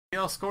we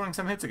are scoring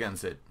some hits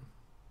against it.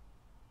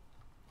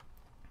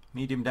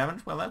 Medium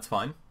damage, well that's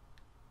fine.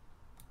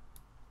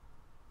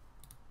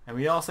 And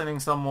we are sending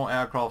some more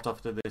aircraft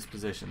up to this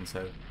position,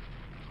 so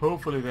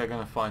hopefully they're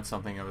going to find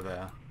something over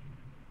there.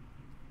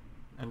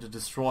 And a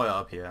destroyer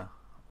up here,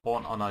 or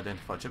an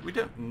unidentified ship. We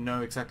don't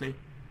know exactly.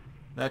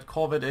 That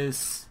corvette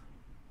is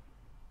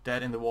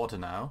dead in the water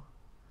now.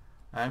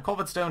 And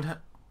corvettes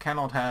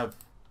cannot have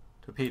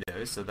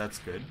torpedoes, so that's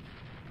good.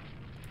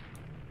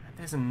 And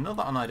there's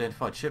another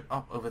unidentified ship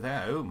up over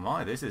there. Oh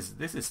my, this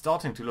is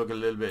starting to look a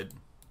little bit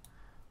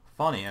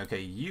funny.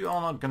 Okay, you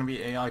are not going to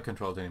be AI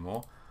controlled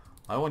anymore.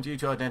 I want you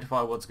to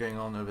identify what's going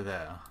on over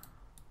there.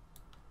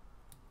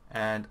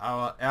 And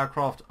our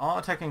aircraft are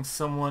attacking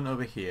someone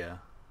over here.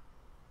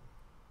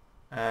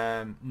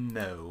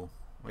 No.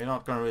 We're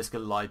not going to risk a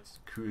light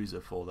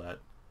cruiser for that.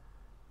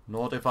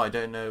 Not if I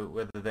don't know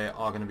whether there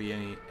are going to be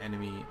any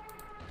enemy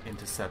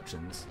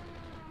interceptions.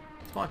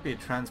 This might be a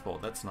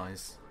transport, that's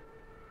nice.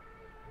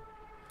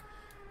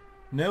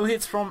 No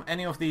hits from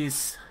any of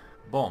these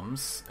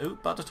bombs. Oh,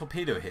 but a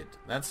torpedo hit.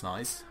 That's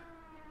nice.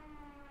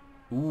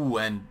 Ooh,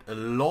 and a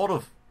lot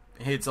of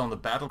hits on the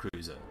battle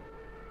cruiser.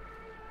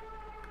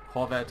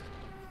 Corvette.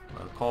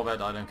 Well,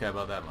 Corvette, I don't care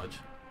about that much.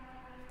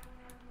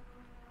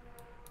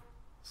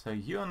 So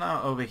you're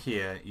now over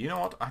here. You know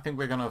what? I think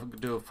we're going to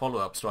do a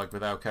follow-up strike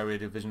with our carrier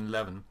division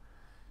 11.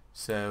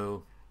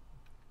 So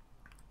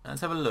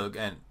let's have a look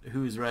at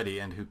who's ready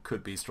and who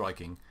could be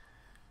striking.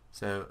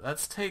 So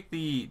let's take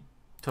the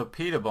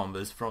torpedo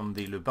bombers from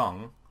the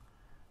Lubang.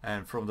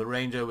 And from the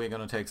Ranger we're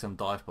going to take some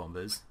dive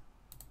bombers.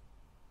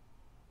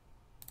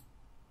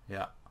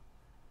 Yeah.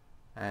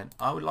 And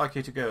I would like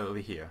you to go over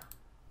here.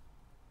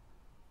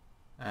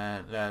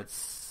 And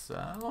let's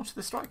launch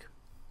the strike.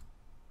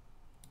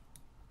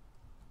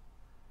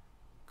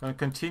 Going to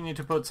continue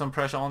to put some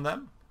pressure on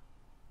them.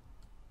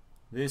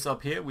 This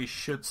up here we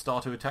should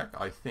start to attack,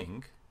 I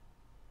think.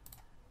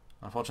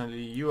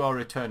 Unfortunately you are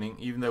returning,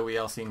 even though we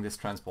are seeing this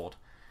transport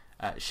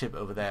ship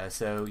over there.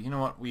 So you know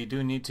what, we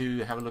do need to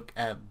have a look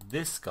at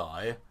this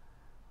guy.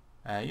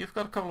 You've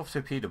got a couple of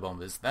torpedo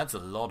bombers. That's a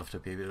lot of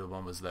torpedo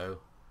bombers though.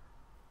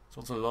 It's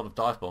also a lot of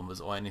dive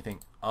bombers or anything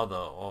other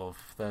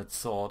of that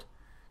sort.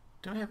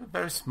 Do we have a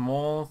very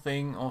small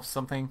thing of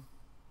something?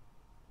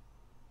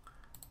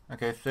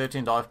 Okay,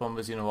 13 dive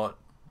bombers, you know what?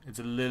 It's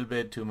a little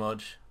bit too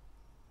much.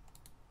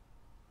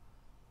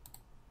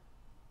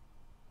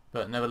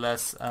 But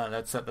nevertheless,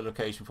 let's set the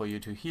location for you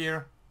to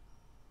here.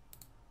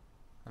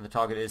 And the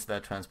target is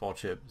that transport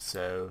ship,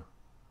 so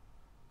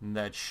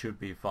that should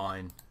be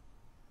fine.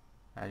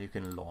 And you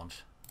can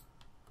launch.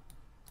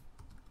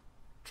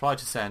 Try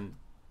to send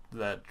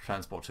that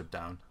transport ship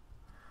down.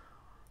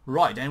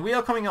 Right, and we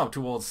are coming up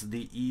towards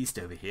the east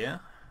over here.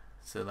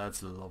 So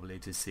that's lovely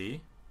to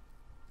see.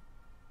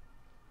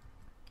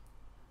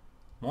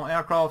 More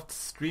aircraft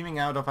streaming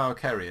out of our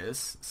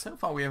carriers. So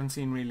far we haven't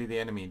seen really the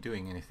enemy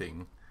doing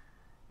anything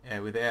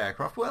with their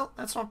aircraft. Well,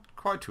 that's not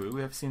quite true.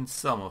 We have seen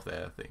some of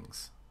their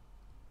things.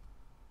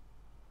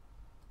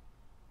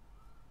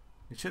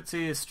 We should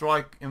see a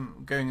strike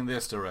going in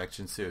this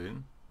direction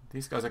soon.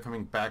 These guys are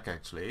coming back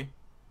actually.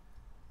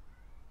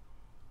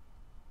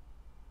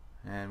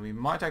 And we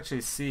might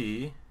actually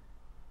see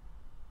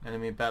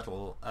enemy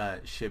battle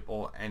ship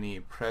or any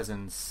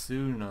presence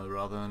sooner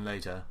rather than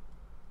later.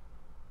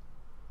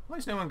 Why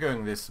is no one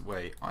going this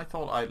way? I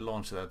thought I'd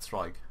launch that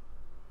strike.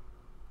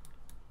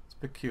 It's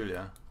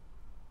peculiar.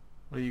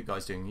 What are you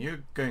guys doing?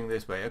 You're going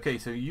this way. Okay,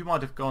 so you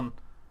might have gone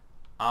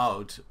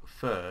out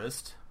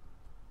first.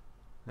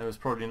 There was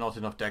probably not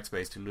enough deck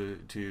space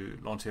to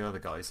launch the other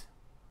guys.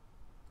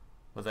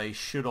 But they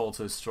should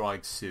also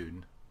strike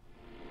soon.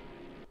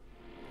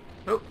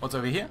 Oh, what's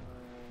over here?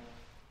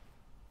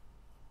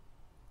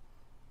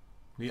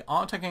 We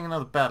are taking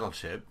another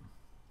battleship.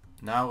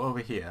 Now over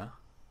here.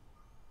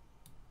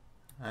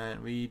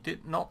 And we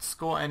did not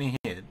score any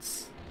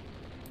hits.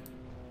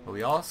 But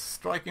we are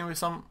striking with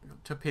some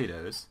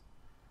torpedoes.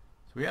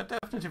 So we are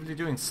definitely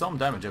doing some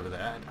damage over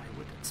there. And I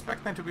would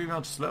expect them to be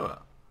much slower.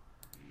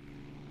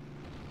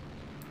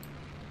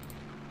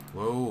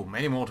 Whoa,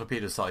 many more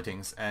torpedo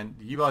sightings. And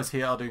you guys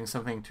here are doing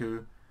something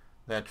to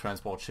that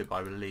transport ship,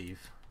 I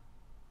believe.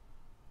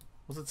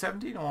 Was it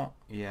 17 or...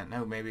 yeah,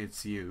 no, maybe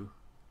it's you.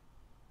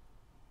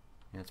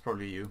 Yeah, it's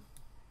probably you.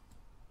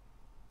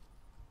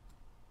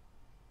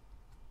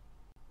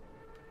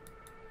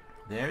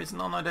 There is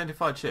an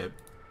unidentified ship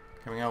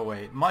coming our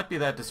way. It might be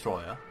that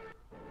destroyer.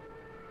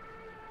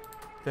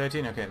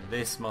 13, okay,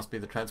 this must be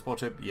the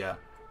transport ship. Yeah,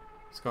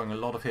 it's going a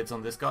lot of hits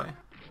on this guy.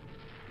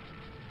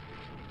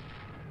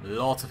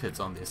 Lots of hits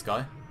on this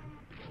guy.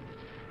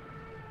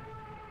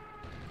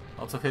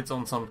 Lots of hits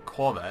on some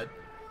corvette.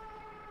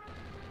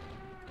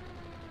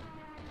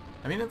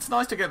 I mean, it's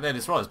nice to get their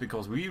destroyers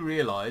because we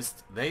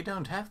realized they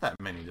don't have that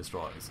many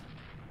destroyers.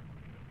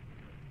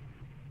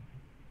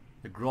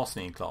 The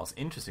Grosny class,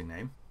 interesting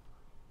name.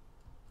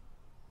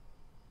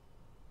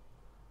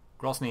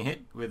 Grosny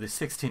hit with a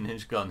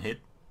 16-inch gun hit.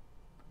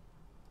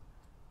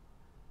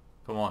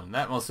 Come on,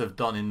 that must have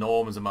done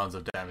enormous amounts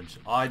of damage.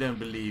 I don't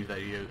believe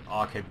that you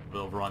are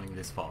capable of running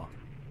this far.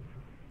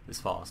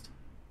 This fast.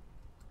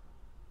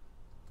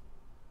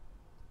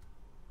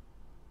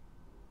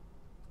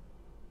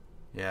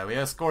 Yeah, we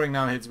are scoring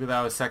now hits with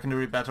our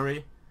secondary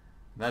battery.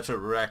 That should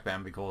wreck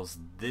them because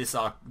these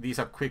are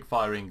quick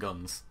firing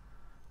guns.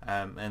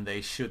 And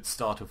they should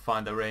start to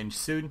find their range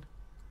soon.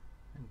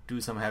 And do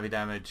some heavy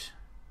damage.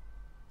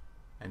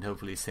 And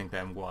hopefully sink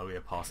them while we are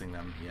passing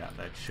them. Yeah,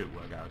 that should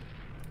work out.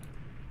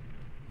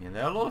 Yeah,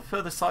 there are a lot of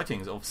further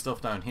sightings of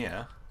stuff down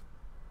here.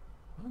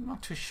 I'm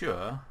not too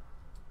sure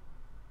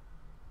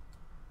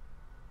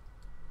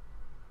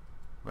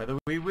whether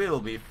we will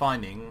be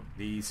finding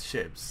these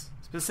ships.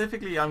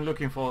 Specifically, I'm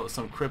looking for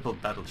some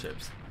crippled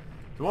battleships.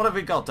 So what have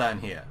we got down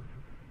here?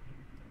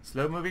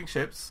 Slow-moving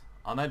ships,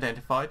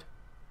 unidentified,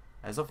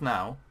 as of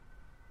now.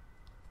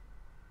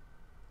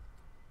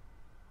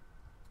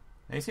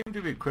 They seem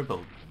to be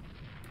crippled.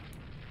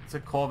 It's a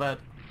corvette.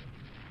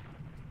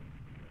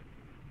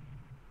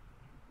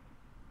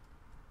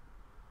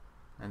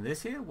 And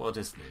this here? What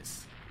is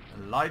this?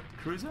 A light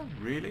cruiser?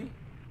 Really?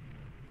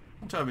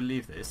 I'm trying to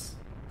believe this.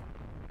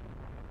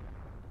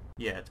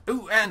 Yet.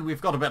 Ooh, and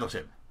we've got a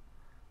battleship.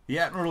 The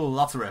Admiral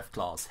Lazarev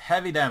class.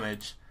 Heavy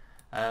damage.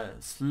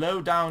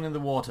 Slow down in the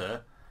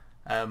water.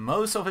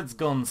 Most of its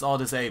guns are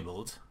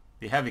disabled.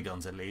 The heavy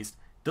guns at least.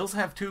 Does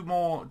have two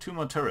more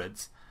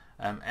turrets.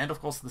 And of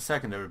course the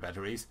secondary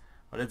batteries.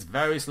 But it's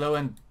very slow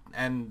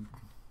and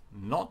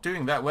not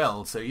doing that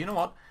well. So you know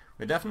what?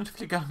 We're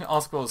definitely going to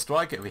ask for a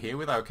strike over here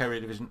with our carrier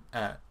division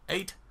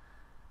 8.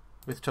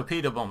 With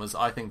torpedo bombers,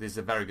 I think this is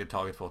a very good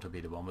target for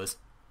torpedo bombers.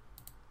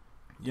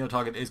 Your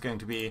target is going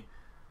to be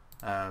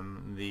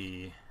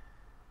the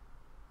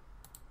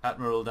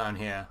Admiral down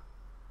here.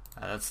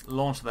 Let's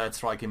launch that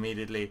strike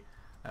immediately.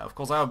 Of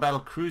course our battle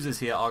cruisers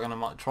here are going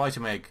to try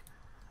to make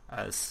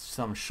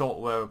some short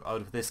work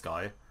out of this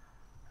guy.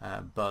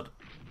 But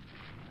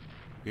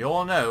we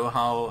all know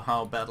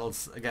how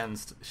battles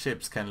against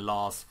ships can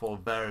last for a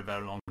very,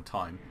 very long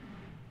time.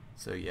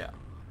 So yeah.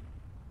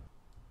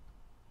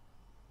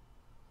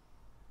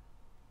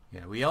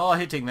 Yeah, we are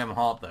hitting them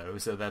hard though,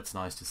 so that's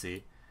nice to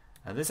see.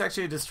 This is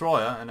actually a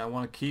destroyer, and I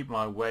want to keep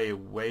my way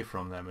away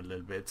from them a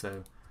little bit,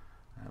 so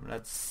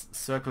let's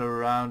circle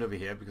around over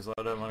here because I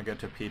don't want to get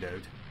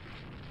torpedoed.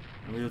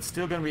 And we're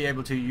still going to be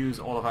able to use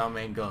all of our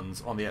main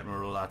guns on the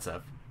Admiral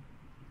Lazarev,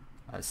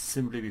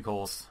 simply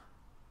because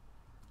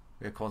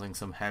we're causing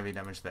some heavy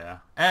damage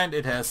there. And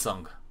it has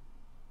sunk.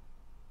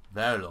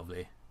 Very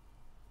lovely.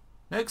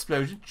 No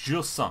explosion,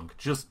 just sunk.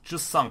 Just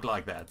sunk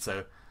like that.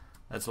 So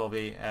that's what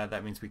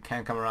that means we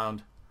can come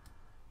around.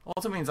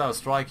 Also means our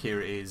strike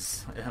here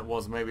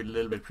was maybe a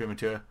little bit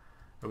premature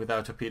with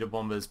our torpedo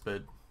bombers,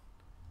 but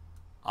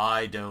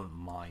I don't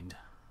mind.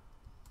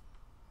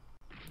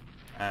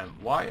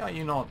 Why are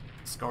you not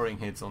scoring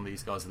hits on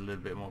these guys a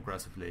little bit more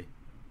aggressively?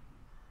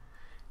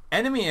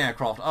 Enemy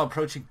aircraft are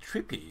approaching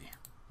Trippy.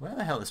 Where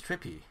the hell is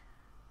Trippy?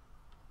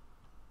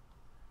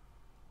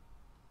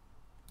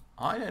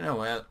 I don't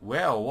know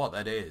where or what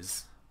that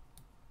is.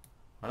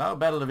 But our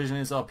battle division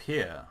is up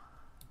here.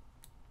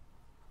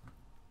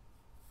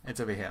 It's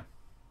over here.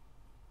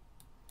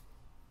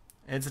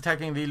 It's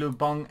attacking the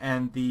Lubang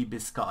and the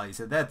Biscay,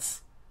 so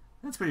that's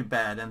pretty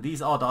bad. And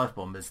these are dive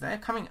bombers. They're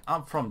coming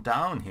up from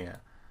down here,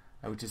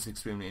 which is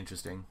extremely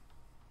interesting.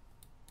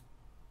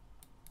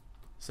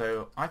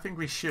 So I think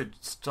we should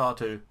start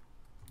to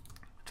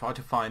try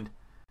to find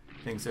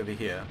things over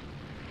here.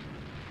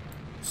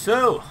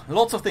 So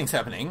lots of things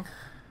happening.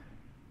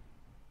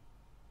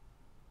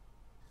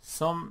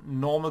 Some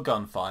normal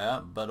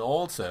gunfire, but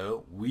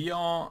also we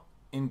are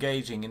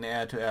engaging in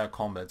air-to-air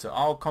combat. So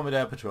our combat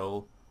air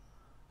patrol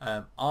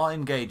are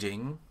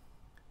engaging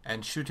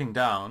and shooting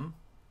down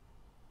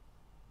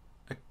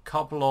a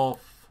couple of,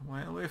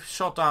 well, we've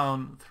shot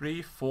down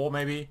 3, 4,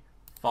 maybe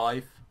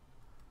 5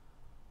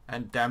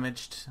 and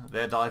damaged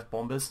their dive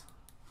bombers.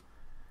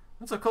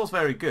 That's of course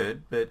very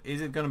good, but is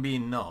it going to be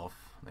enough?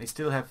 They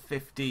still have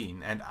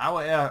 15 and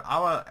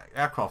our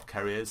aircraft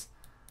carriers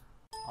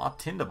are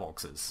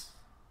tinderboxes.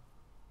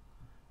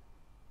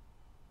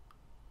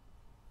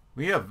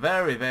 We are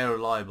very, very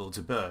liable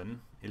to burn.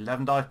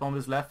 11 dive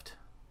bombers left.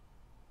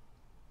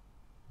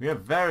 We are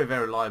very,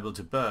 very liable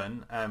to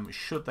burn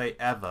should they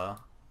ever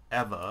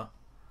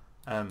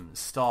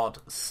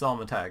start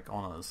some attack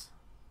on us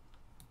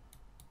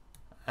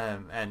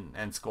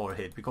and score a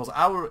hit, because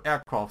our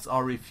aircrafts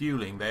are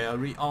refueling, they are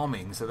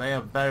rearming, so they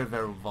are very,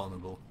 very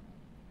vulnerable,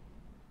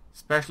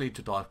 especially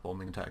to dive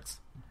bombing attacks,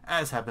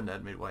 as happened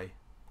at Midway.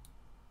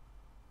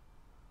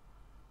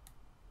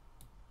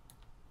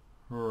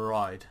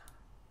 Right.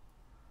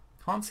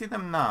 Can't see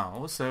them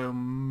now, so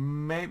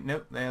maybe...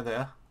 Nope, they're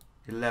there.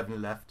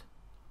 11 left.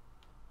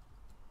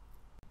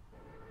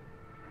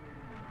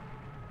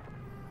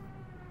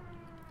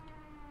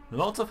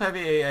 Lots of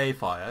heavy AA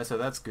fire, so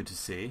that's good to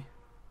see.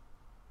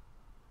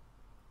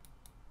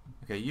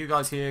 Okay, you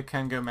guys here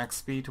can go max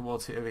speed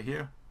towards over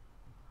here.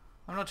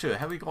 I'm not sure.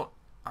 Have we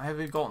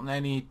gotten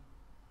any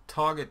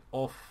target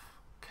off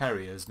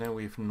carriers? No,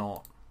 we've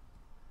not.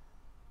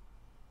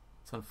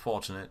 It's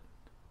unfortunate.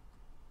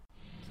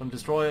 Some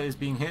destroyer is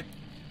being hit.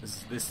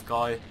 This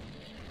guy.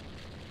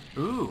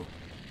 Ooh.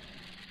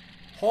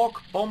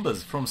 Hawk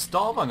bombers from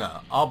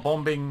Stavanger are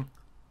bombing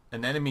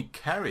an enemy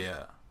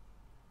carrier.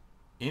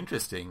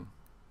 Interesting.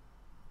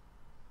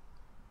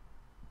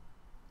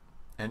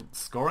 And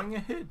scoring a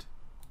hit.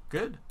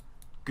 Good.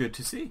 Good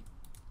to see.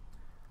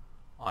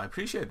 I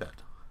appreciate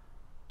that.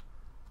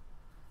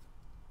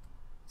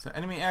 So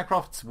enemy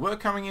aircrafts were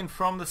coming in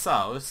from the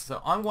south,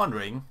 so I'm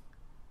wondering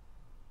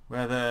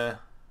whether...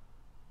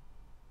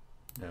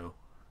 No.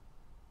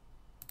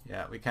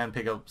 Yeah, we can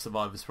pick up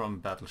survivors from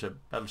battleship.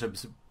 Battleship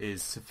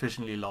is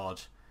sufficiently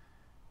large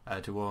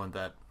to warrant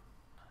that.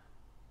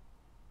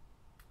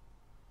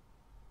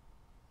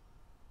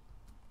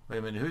 Wait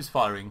a minute, who's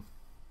firing?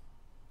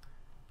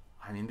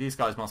 I mean, these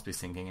guys must be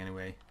sinking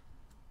anyway.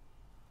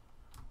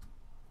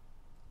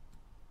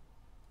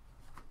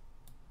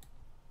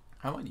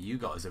 How about you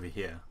guys over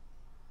here?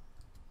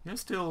 You're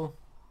still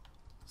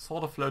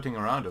sort of floating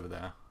around over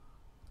there.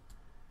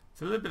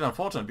 It's a little bit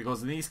unfortunate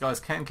because these guys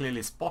can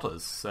clearly spot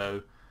us,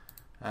 so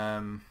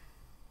enemy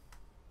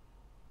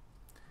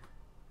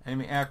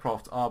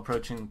aircraft are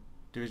approaching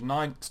Division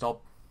 9.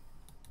 Stop.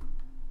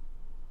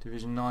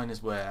 Division 9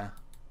 is where?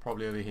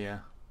 Probably over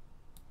here.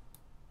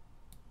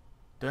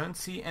 Don't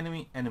see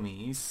enemy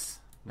enemies.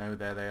 No,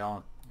 there they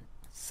are.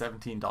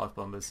 17 dive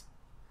bombers.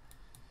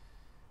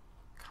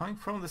 Coming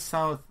from the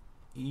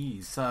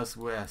southeast,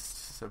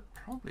 southwest, so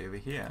probably over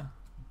here.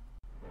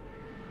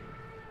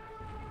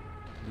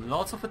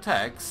 Lots of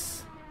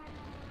attacks.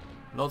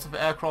 Lots of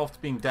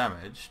aircraft being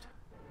damaged.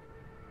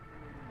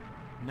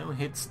 No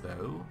hits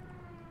though.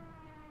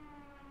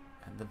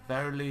 And the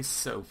very least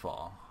so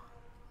far.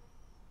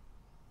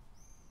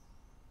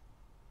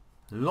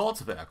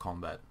 Lots of air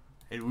combat.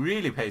 It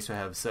really pays to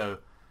have so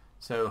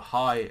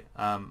high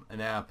an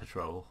air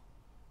patrol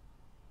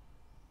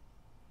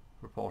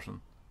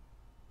proportion.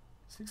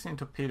 16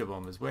 torpedo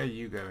bombers. Where are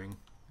you going?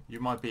 You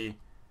might be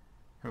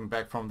coming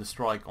back from the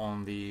strike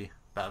on the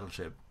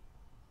battleship.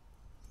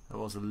 That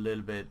was a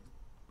little bit...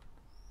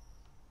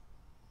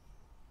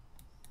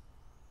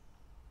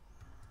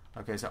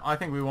 Okay, so I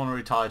think we want to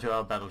retire to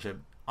our battleship.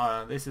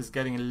 This is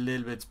getting a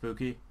little bit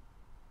spooky.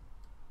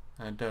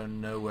 I don't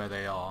know where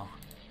they are.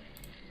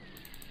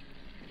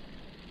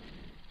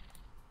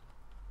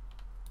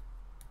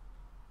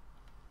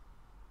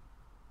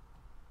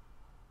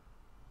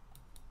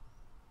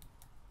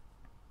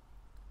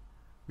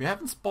 We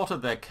haven't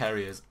spotted their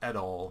carriers at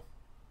all.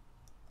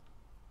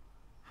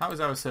 How is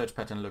our search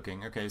pattern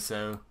looking? Okay,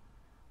 so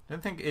I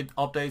don't think it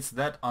updates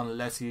that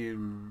unless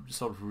you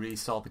sort of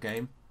restart the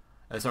game.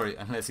 Sorry,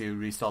 unless you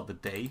restart the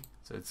day.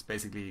 So it's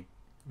basically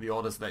the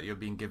orders that you're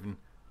being given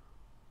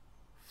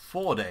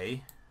for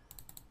day.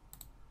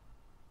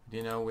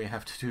 You know, we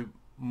have to do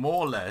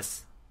more or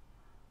less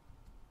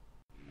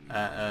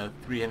a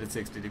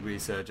 360-degree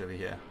search over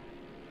here.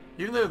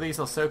 Even though these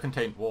are so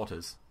contained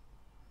waters.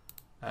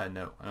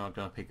 No, I'm not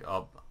going to pick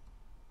up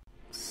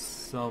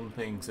some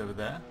things over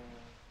there.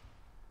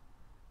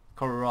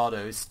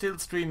 Colorado is still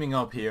streaming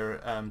up here,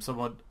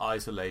 somewhat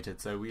isolated,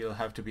 so we'll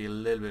have to be a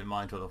little bit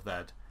mindful of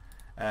that.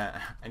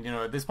 And you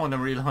know, at this point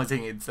I'm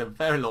realizing it's a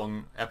very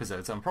long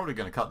episode, so I'm probably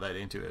going to cut that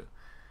into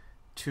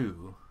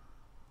 2.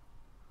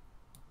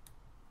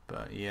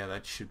 But yeah,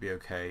 that should be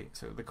okay.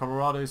 So the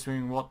Colorado is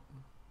doing what?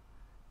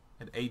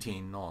 At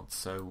 18 knots,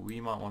 so we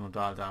might want to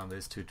dial down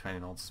this to 20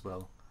 knots as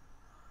well.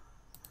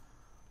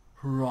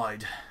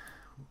 Right.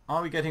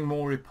 Are we getting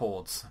more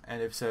reports?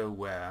 And if so,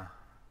 where?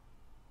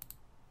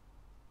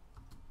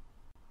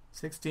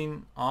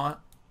 16 are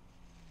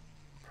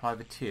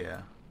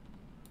privateer.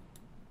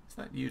 Is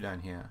that you down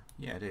here?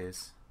 Yeah, it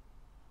is.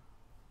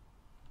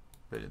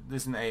 But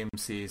this is an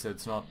AMC, so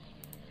it's not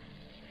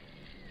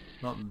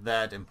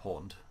that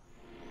important.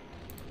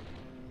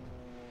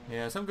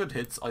 Yeah, some good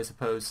hits, I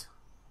suppose.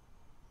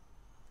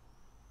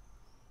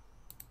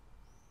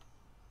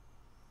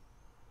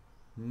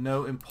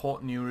 No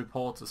important new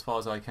reports as far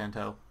as I can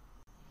tell.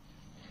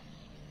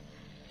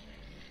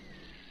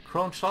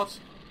 Kronstadt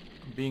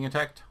being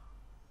attacked.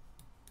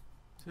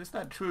 So is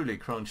that truly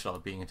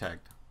Kronstadt being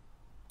attacked?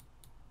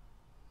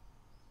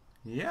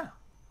 Yeah.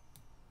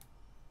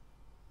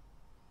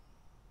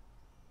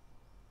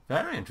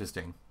 Very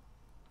interesting.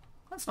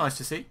 That's nice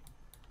to see.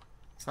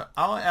 So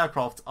our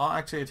aircraft are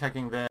actually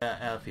attacking their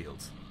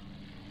airfields.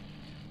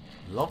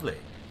 Lovely.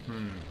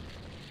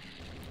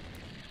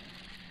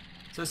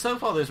 So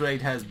far this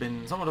raid has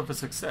been somewhat of a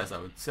success,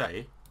 I would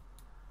say.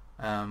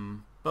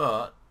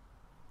 But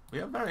we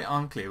are very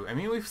unclear. I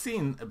mean, we've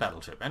seen a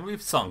battleship and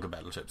we've sunk a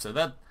battleship, so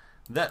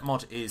that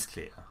much is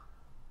clear.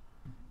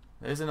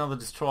 There's another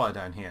destroyer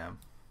down here.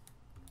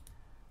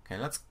 Okay,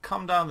 let's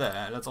come down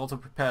there. Let's also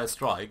prepare a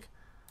strike.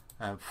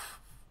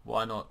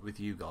 Why not with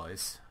you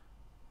guys?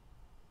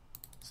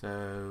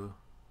 So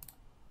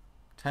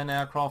 10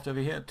 aircraft over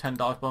here, 10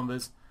 dive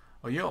bombers.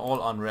 Oh, you're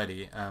all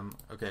unready.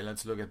 Okay,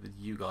 let's look at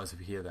you guys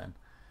over here then.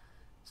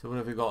 So what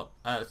have we got?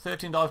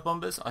 13 dive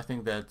bombers. I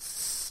think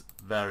that's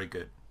very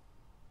good.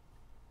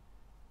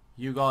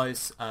 You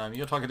guys,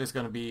 your target is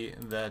going to be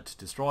that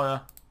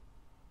destroyer.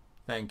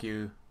 Thank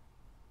you.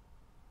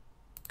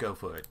 Go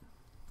for it.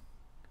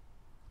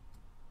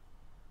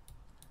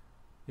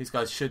 These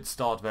guys should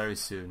start very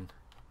soon.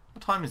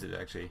 What time is it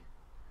actually?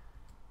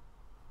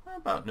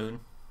 About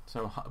noon.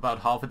 So about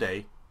half a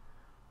day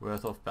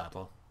worth of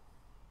battle.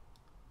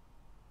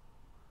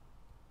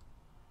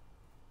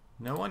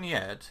 No one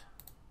yet.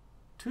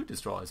 2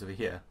 destroyers over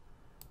here.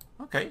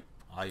 Okay,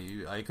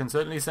 I can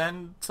certainly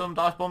send some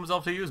dive bombers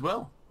after you as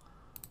well.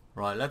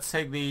 Right, let's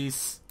take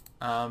these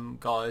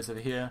guys over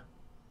here.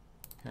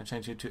 Can I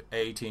change you to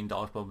 18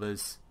 dive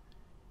bombers?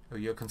 Oh,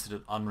 you're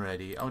considered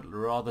unready. I would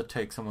rather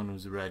take someone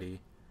who's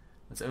ready.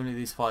 It's only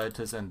these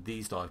fighters and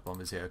these dive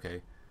bombers here.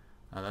 Okay,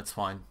 that's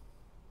fine.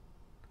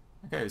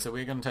 Okay, so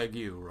we're going to take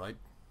you, right?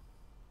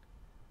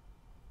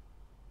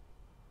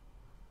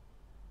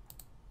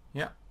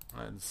 Yeah,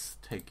 let's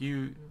take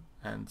you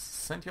and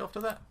send you after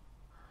that.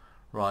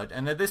 Right,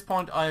 and at this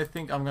point I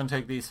think I'm going to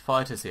take these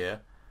fighters here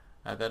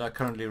that are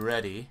currently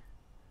ready,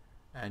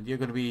 and you're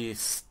going to be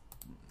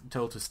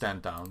told to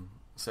stand down.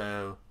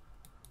 So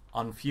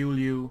unfuel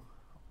you,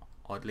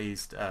 or at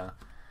least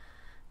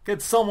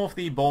get some of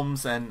the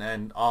bombs and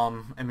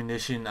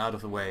ammunition out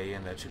of the way,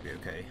 and that should be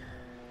okay.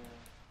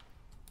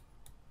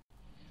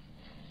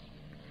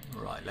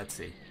 Right, let's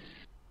see.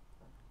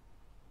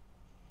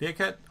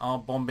 Bearcat are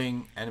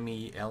bombing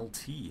enemy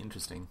LT.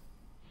 Interesting.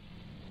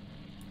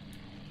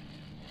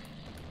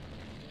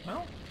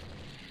 Well,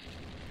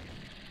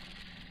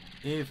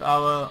 if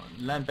our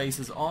land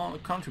bases are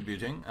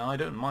contributing, I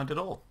don't mind at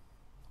all.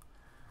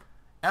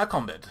 Air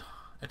combat.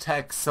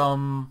 Attack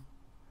some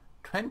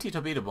 20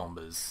 torpedo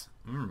bombers.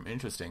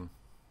 Interesting.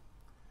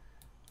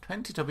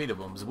 20 torpedo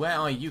bombers. Where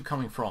are you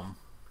coming from?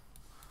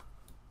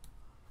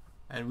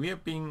 And we have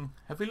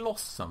we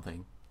lost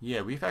something?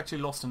 Yeah, we've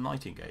actually lost a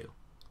Nightingale.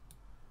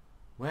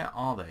 Where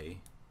are they?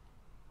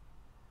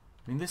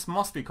 I mean, this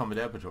must be combat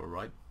air patrol,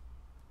 right?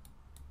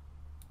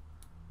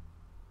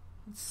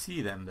 Let's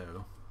see them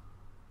though.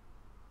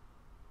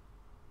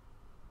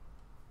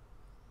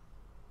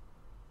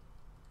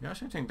 We are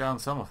shooting down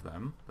some of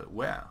them, but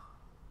where?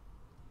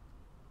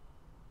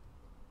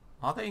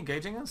 Are they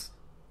engaging us?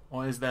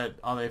 Or is that,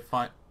 are they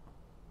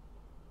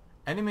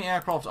Enemy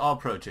aircraft are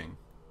approaching.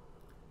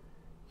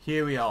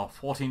 Here we are,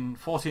 14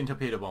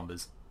 torpedo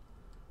bombers.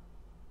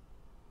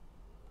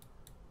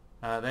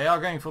 They are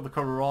going for the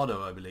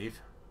Colorado, I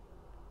believe.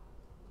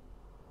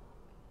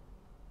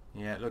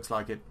 Yeah, it looks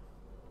like it.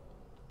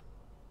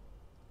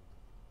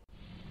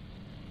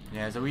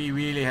 Yeah, so we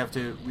really have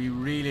to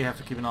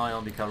keep an eye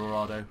on the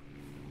Colorado.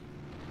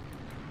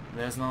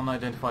 There's an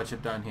unidentified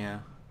ship down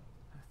here.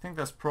 I think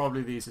that's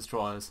probably these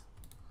destroyers.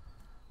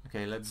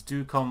 Okay, let's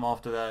come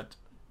after that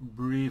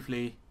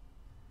briefly.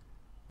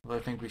 But I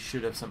think we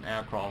should have some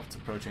aircraft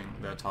approaching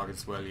their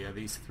targets as well. Yeah,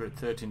 these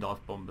 13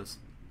 dive bombers.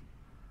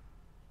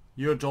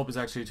 Your job is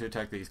actually to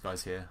attack these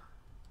guys here.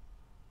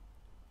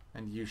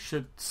 And you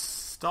should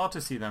start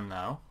to see them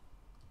now.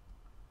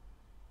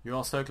 You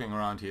are circling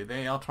around here.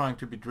 They are trying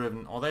to be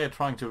driven, or they are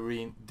trying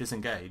to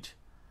disengage.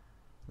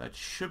 That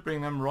should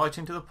bring them right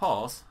into the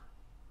pass.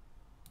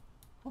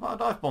 What about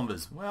dive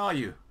bombers? Where are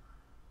you?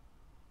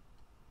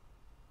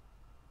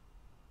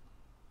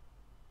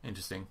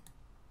 Interesting.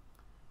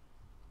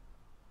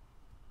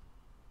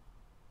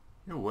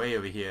 You're way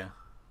over here.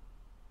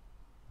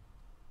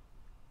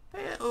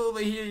 They're over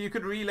here. You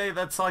could relay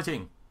that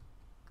sighting.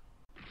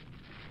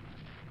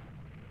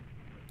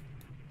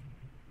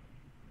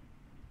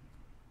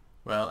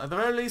 Well, at the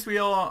very least we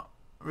are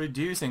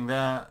reducing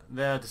their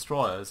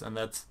destroyers, and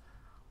that's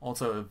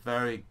also a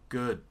very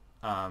good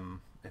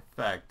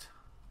effect.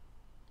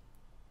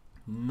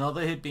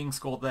 Another hit being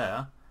scored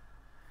there.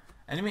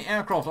 Enemy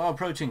aircraft are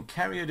approaching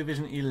Carrier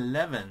Division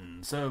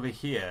 11. So over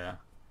here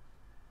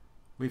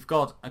we've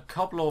got a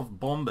couple of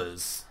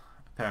bombers,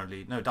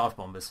 apparently. No, dive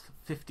bombers.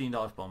 15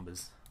 dive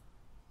bombers.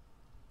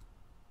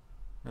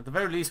 At the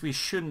very least we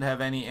shouldn't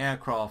have any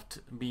aircraft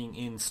being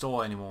in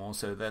store anymore,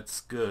 so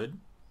that's good.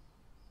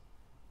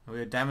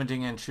 We're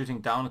damaging and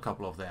shooting down a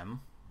couple of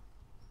them.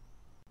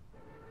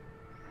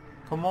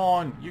 Come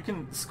on, you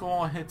can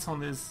score hits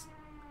on this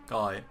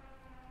guy.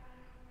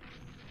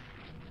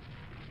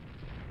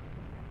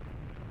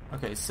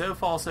 Okay, so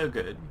far so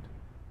good.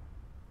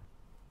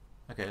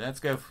 Okay, let's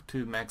go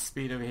to max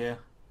speed over here,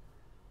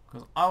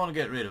 because I want to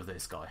get rid of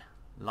this guy.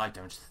 Light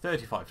damage,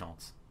 35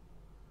 knots.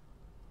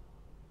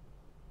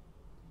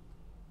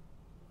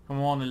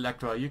 Come on,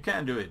 Electra, you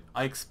can do it.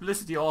 I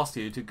explicitly asked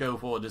you to go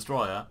for a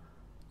destroyer.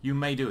 You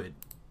may do it.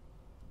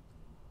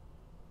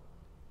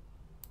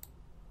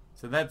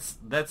 So that's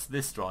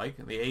this strike.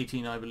 The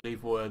 18, I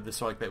believe, were the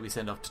strike that we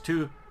sent off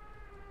to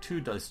two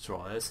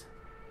destroyers.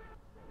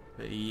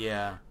 But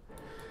yeah.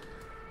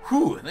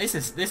 Whew, this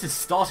is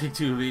starting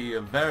to be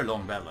a very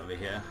long battle over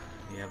here.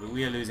 Yeah, but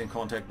we are losing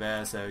contact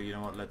there, so you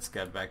know what, let's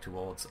get back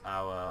towards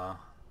our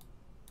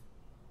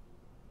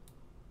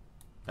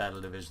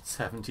Battle Division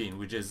 17,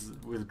 which is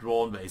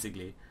withdrawn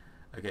basically.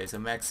 Okay, so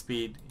max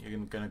speed, you're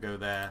gonna go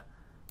there.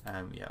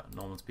 Yeah,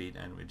 normal speed,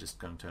 and we're just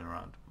gonna turn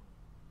around.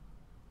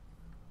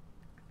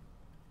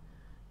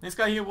 This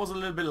guy here was a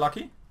little bit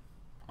lucky,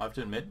 I have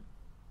to admit.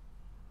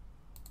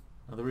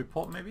 Another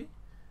report maybe?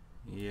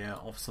 Yeah,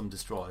 of some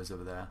destroyers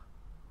over there.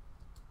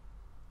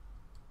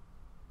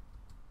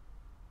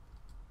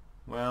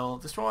 Well,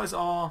 destroyers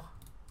are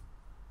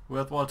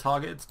worthwhile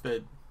targets,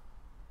 but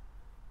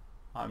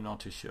I'm not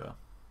too sure.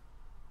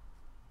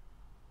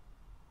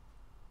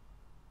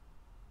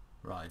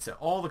 Right, so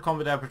all the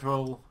combat air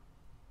patrol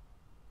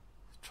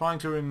trying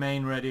to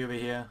remain ready over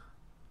here.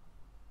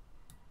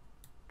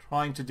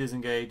 Trying to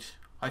disengage.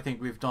 I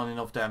think we've done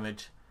enough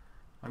damage.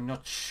 I'm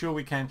not sure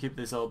we can keep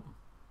this up.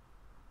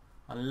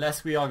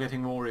 Unless we are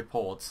getting more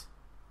reports.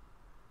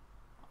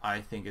 I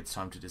think it's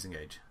time to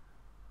disengage.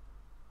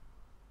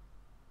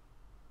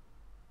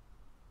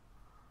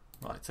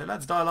 Right, so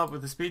let's dial up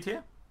with the speed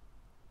here.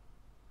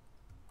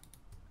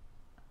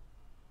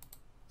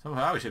 Some of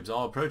our ships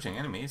are approaching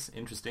enemies.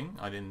 Interesting.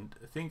 I didn't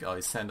think I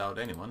sent out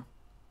anyone.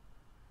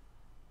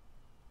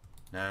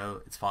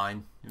 No, it's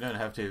fine. You don't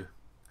have to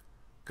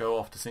go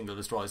off to single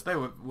destroyers. They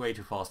were way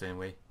too fast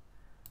anyway.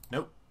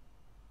 Nope.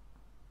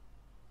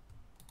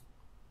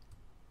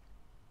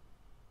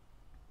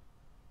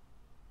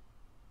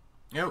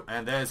 Oh,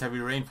 and there's heavy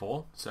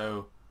rainfall.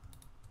 So,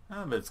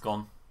 but it's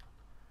gone.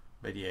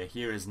 But yeah,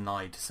 here is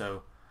night.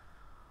 So,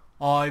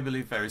 I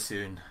believe very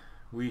soon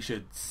we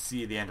should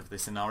see the end of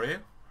this scenario.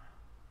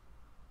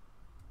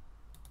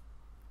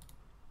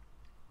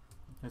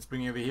 Let's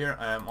bring you over here.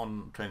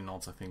 On 20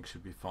 knots, I think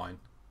should be fine.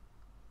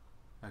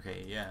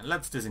 Okay, yeah,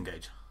 let's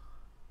disengage.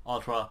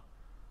 Ultra,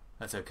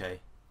 that's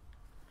okay.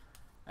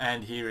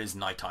 And here is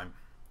nighttime.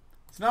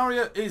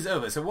 Scenario is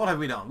over. So what have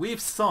we done?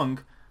 We've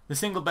sunk the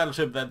single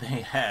battleship that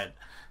they had.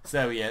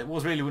 So yeah, it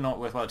was really not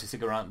worthwhile to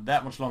stick around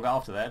that much longer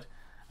after that.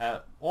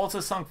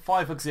 Also sunk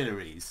 5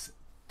 auxiliaries,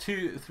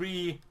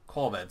 3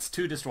 corvettes,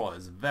 2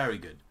 destroyers. Very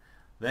good.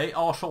 They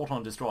are short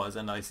on destroyers,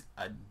 and I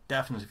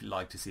definitely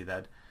like to see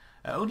that.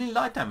 Only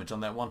light damage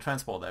on that one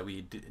transport that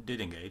we did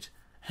engage.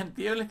 And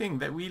the only thing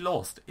that we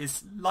lost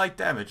is light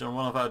damage on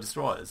one of our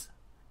destroyers.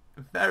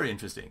 Very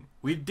interesting.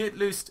 We did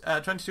lose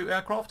 22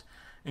 aircraft,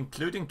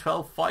 including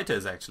 12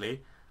 fighters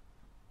actually,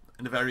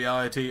 and a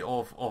variety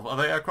of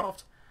other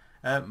aircraft.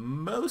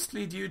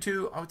 Mostly due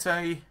to, I would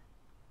say,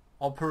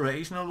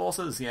 operational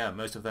losses. Yeah,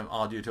 most of them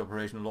are due to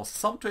operational losses.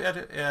 Some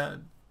to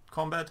air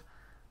combat,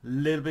 a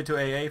little bit to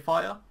AA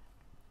fire.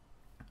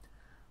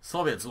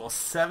 Soviets lost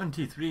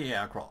 73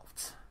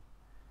 aircrafts,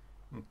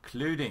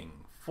 including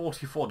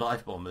 44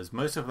 dive bombers,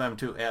 most of them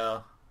to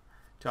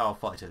our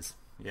fighters.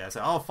 Yeah,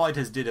 so our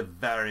fighters did a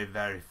very,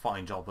 very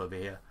fine job over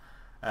here,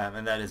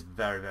 and that is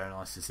very, very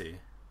nice to see.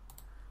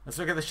 Let's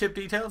look at the ship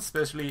details,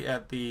 especially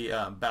at the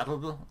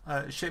battle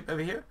ship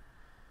over here.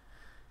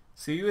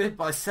 So you were hit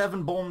by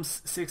 7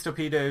 bombs, 6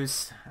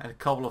 torpedoes, and a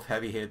couple of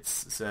heavy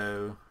hits.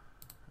 So,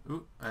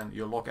 and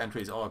your log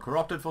entries are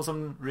corrupted for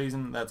some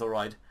reason. That's all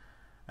right.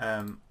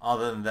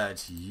 Other than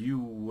that, you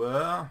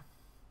were,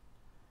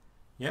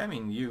 yeah, I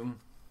mean you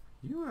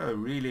were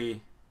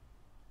really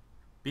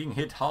being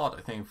hit hard,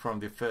 I think, from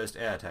the first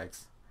air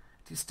attacks.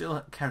 You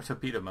still carry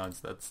torpedo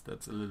mounts. That's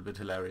a little bit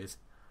hilarious.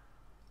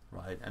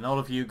 Right, and all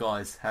of you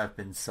guys have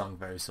been sunk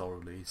very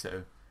sorely,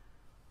 so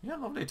yeah,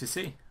 lovely to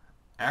see.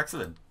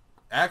 Excellent.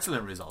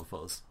 Excellent result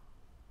for us.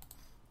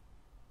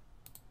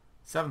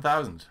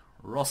 7,000.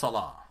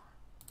 Rosala.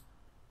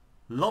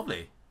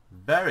 Lovely.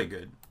 Very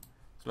good.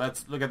 So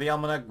let's look at the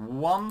almanac.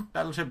 1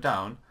 battleship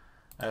down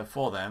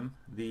for them.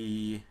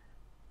 The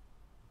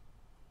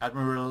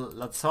Admiral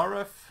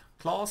Lazarev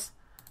class,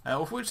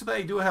 of which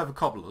they do have a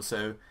couple,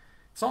 so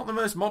it's not the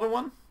most modern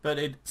one, but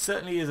it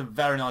certainly is a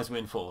very nice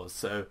win for us.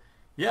 So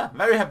yeah,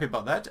 very happy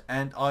about that,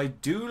 and I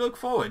do look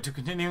forward to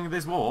continuing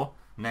this war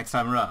next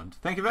time around.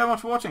 Thank you very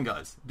much for watching,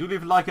 guys. Do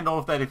leave a like and all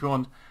of that if you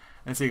want,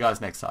 and see you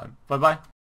guys next time. Bye bye.